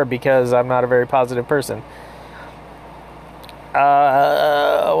more because I'm not a very positive person.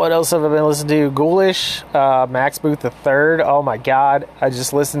 What else have I been listening to? Ghoulish, Max Booth III. Oh my god, I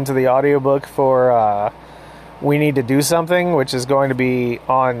just listened to the audiobook for We Need to Do Something, which is going to be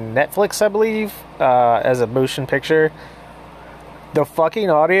on Netflix, I believe, as a motion picture. The fucking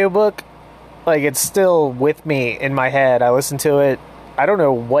audiobook, like, it's still with me in my head. I listened to it, I don't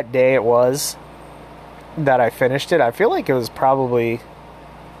know what day it was that I finished it. I feel like it was probably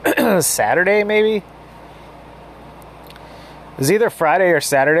Saturday, maybe. It was either Friday or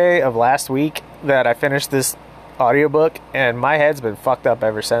Saturday of last week that I finished this audiobook, and my head's been fucked up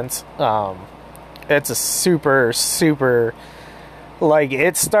ever since. It's a super, super, like,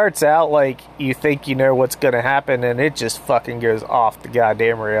 it starts out like you think you know what's going to happen, and it just fucking goes off the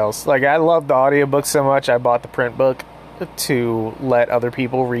goddamn rails. Like, I love the audiobook so much, I bought the print book to let other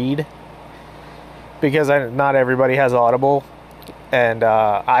people read, because not everybody has Audible, and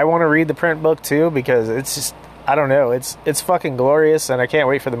I want to read the print book too, because it's just, I don't know, it's fucking glorious, and I can't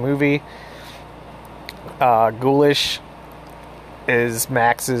wait for the movie. Ghoulish is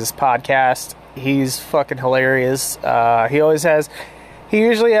Max's podcast. He's fucking hilarious. He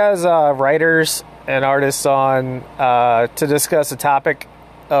usually has writers and artists on to discuss a topic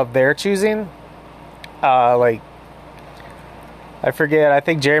of their choosing. Like, I forget, I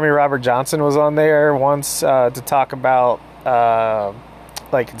think Jeremy Robert Johnson was on there once to talk about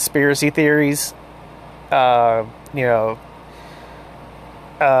like conspiracy theories. You know,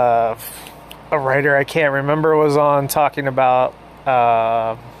 a writer I can't remember was on talking about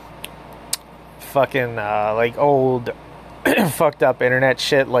fucking like old fucked up internet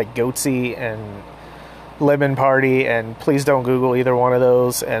shit like Goatsy and Lemon Party, and please don't Google either one of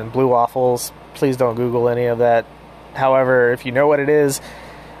those, and Blue Waffles, please don't Google any of that. However, if you know what it is,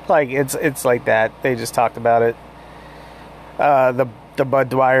 like, it's like that. They just talked about it. The Bud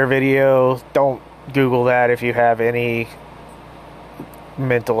Dwyer video, don't Google that if you have any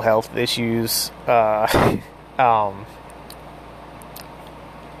mental health issues. But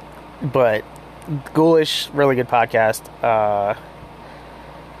Ghoulish, really good podcast.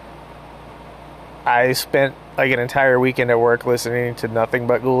 I spent like an entire weekend at work listening to nothing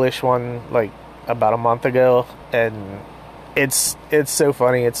but Ghoulish one, like, about a month ago, and it's so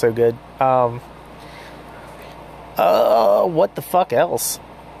funny, it's so good. What the fuck else?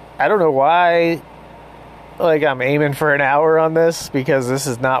 I don't know why, like, I'm aiming for an hour on this, because this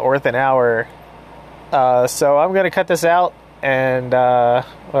is not worth an hour. So I'm gonna cut this out, and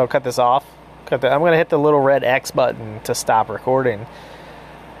cut this off. I'm gonna hit the little red X button to stop recording,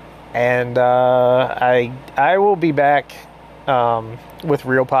 and I will be back with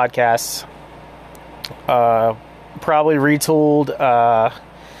real podcasts, probably retooled,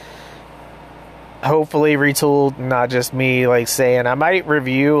 hopefully retooled, not just me like saying. I might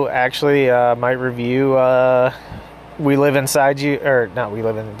review, actually, We Live Inside You, or not We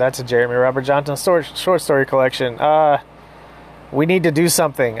Live In, that's a Jeremy Robert Johnson short story collection. We Need to Do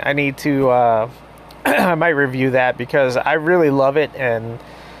Something. I need to, I might review that, because I really love it, and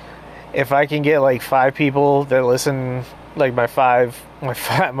if I can get like 5 people that listen, like my five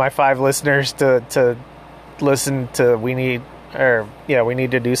listeners to listen to We Need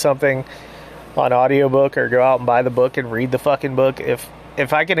to Do Something on audiobook, or go out and buy the book and read the fucking book,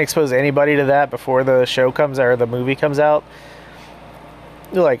 if I can expose anybody to that before the show comes, or the movie comes out,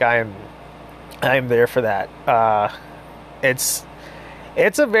 like, I am there for that.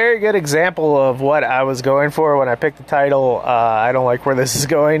 It's a very good example of what I was going for when I picked the title. I don't like where this is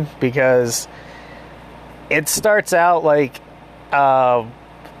going, because it starts out like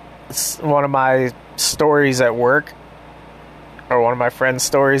one of my stories at work, or one of my friend's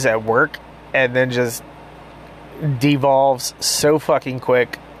stories at work, and then just devolves so fucking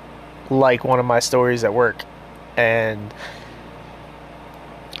quick, like one of my stories at work. And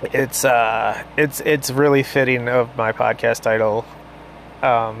it's really fitting of my podcast title.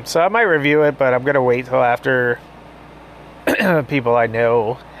 So I might review it, but I'm gonna wait till after people I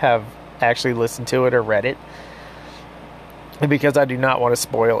know have actually listened to it or read it, because I do not want to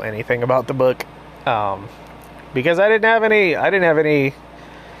spoil anything about the book. Because I didn't have any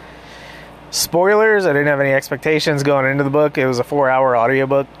spoilers. I didn't have any expectations going into the book. It was a 4-hour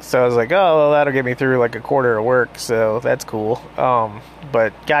audiobook, so I was like, oh, well, that'll get me through like a quarter of work, so that's cool.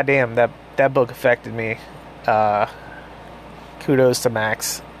 But goddamn, that book affected me. Kudos to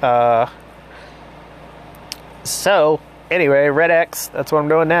Max. So anyway, Red X, that's what I'm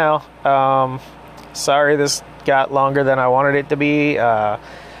doing now. Sorry this got longer than I wanted it to be.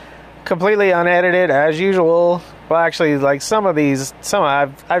 Completely unedited as usual. Well, actually, like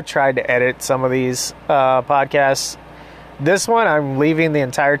I've tried to edit some of these podcasts. This one I'm leaving the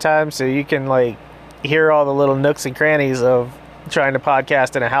entire time, so you can like hear all the little nooks and crannies of trying to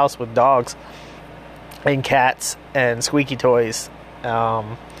podcast in a house with dogs and cats and squeaky toys.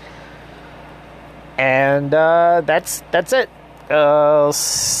 And that's it. Well,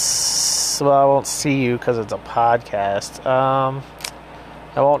 I won't see you because it's a podcast.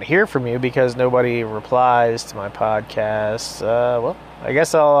 I won't hear from you because nobody replies to my podcast. Well, I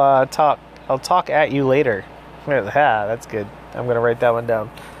guess I'll talk at you later. Yeah, that's good. I'm gonna write that one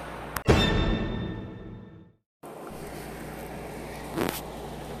down.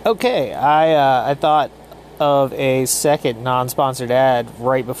 Okay, I thought of a second non-sponsored ad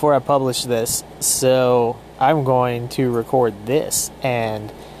right before I publish this, so I'm going to record this, and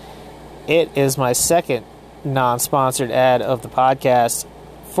it is my second non-sponsored ad of the podcast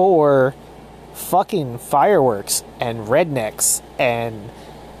for fucking fireworks and rednecks and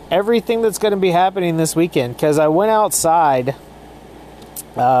everything that's going to be happening this weekend. Because I went outside,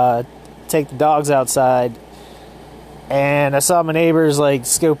 take the dogs outside, and I saw my neighbors like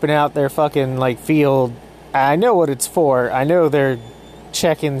scoping out their fucking like field. I know what it's for. I know they're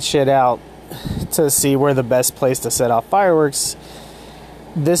checking shit out to see where the best place to set off fireworks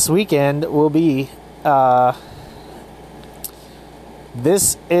this weekend will be.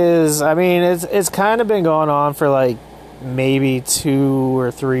 This is, I mean, it's kind of been going on for like maybe 2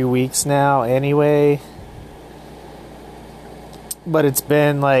 or 3 weeks now anyway. But it's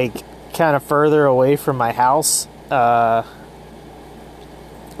been like kind of further away from my house. But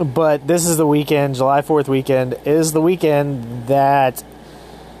this is the weekend, July 4th weekend, is the weekend that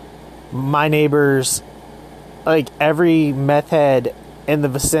my neighbors, like every meth head in the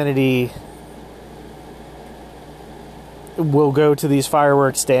vicinity, will go to these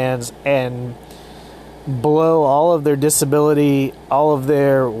fireworks stands and blow all of their disability, all of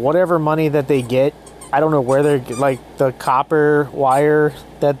their whatever money that they get. I don't know where they're, like the copper wire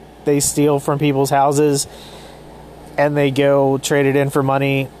that they steal from people's houses, and they go trade it in for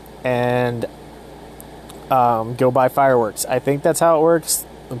money and go buy fireworks. I think that's how it works.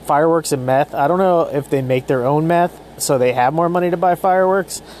 Fireworks and meth. I don't know if they make their own meth so they have more money to buy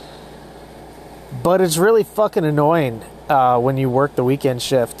fireworks, but it's really fucking annoying when you work the weekend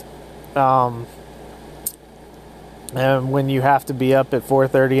shift, and when you have to be up at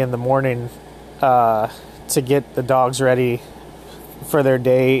 4:30 in the morning to get the dogs ready for their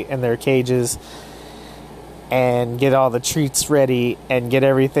day in their cages, and get all the treats ready and get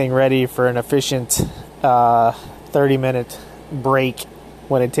everything ready for an efficient 30-minute break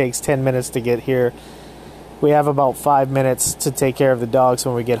when it takes 10 minutes to get here. We have about 5 minutes to take care of the dogs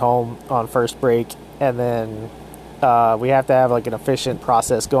when we get home on first break, and then we have to have like an efficient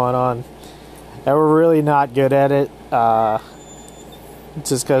process going on, and we're really not good at it,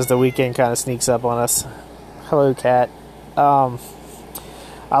 just because the weekend kind of sneaks up on us. Hello, cat. I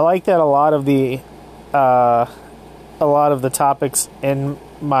like that a lot of the topics in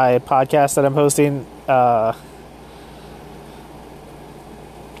my podcast that I'm hosting are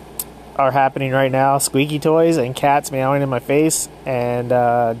happening right now. Squeaky toys and cats meowing in my face, and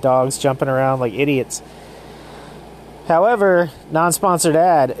dogs jumping around like idiots. However, non-sponsored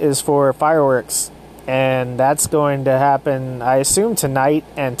ad is for fireworks, and that's going to happen, I assume, tonight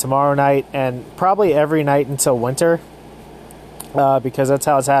and tomorrow night, and probably every night until winter, because that's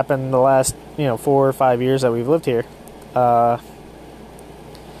how it's happened the last 4 or 5 years that we've lived here. Fun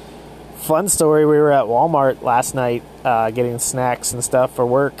story, we were at Walmart last night getting snacks and stuff for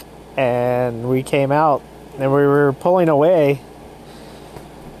work, and we came out and we were pulling away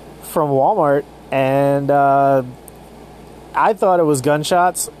from Walmart, and I thought it was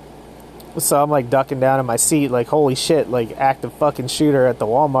gunshots, so I'm like ducking down in my seat, like holy shit, like active fucking shooter at the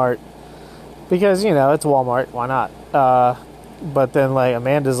Walmart, because you know it's Walmart, why not? But then like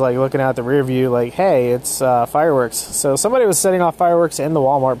Amanda's like looking out the rear view, like, hey, it's fireworks. So somebody was setting off fireworks in the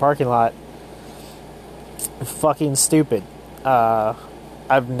Walmart parking lot. Fucking stupid.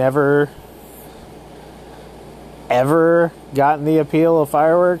 I've never ever gotten the appeal of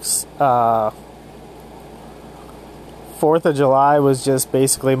fireworks. 4th of July was just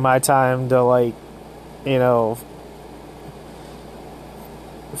basically my time to, like, you know,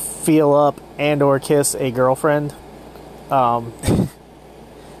 feel up and or kiss a girlfriend. I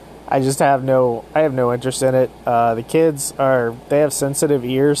have no interest in it. The kids they have sensitive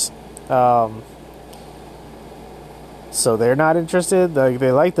ears. So they're not interested.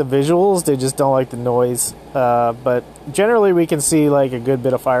 They like the visuals, they just don't like the noise. But generally we can see like a good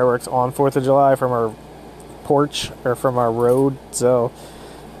bit of fireworks on 4th of July from our porch or from our road. So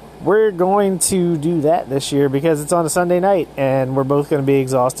we're going to do that this year because it's on a Sunday night and we're both going to be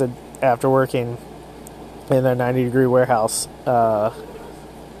exhausted after working in their 90-degree warehouse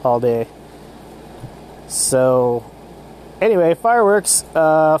all day. So anyway, fireworks,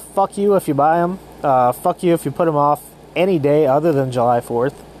 fuck you if you buy them. Fuck you if you put them off any day other than July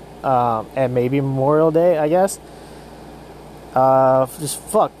 4th, and maybe Memorial Day, I guess. Just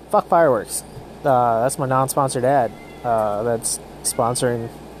fuck fireworks. That's my non-sponsored ad. That's sponsoring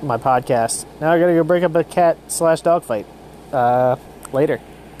my podcast. Now I gotta go break up a cat/dog fight. Later.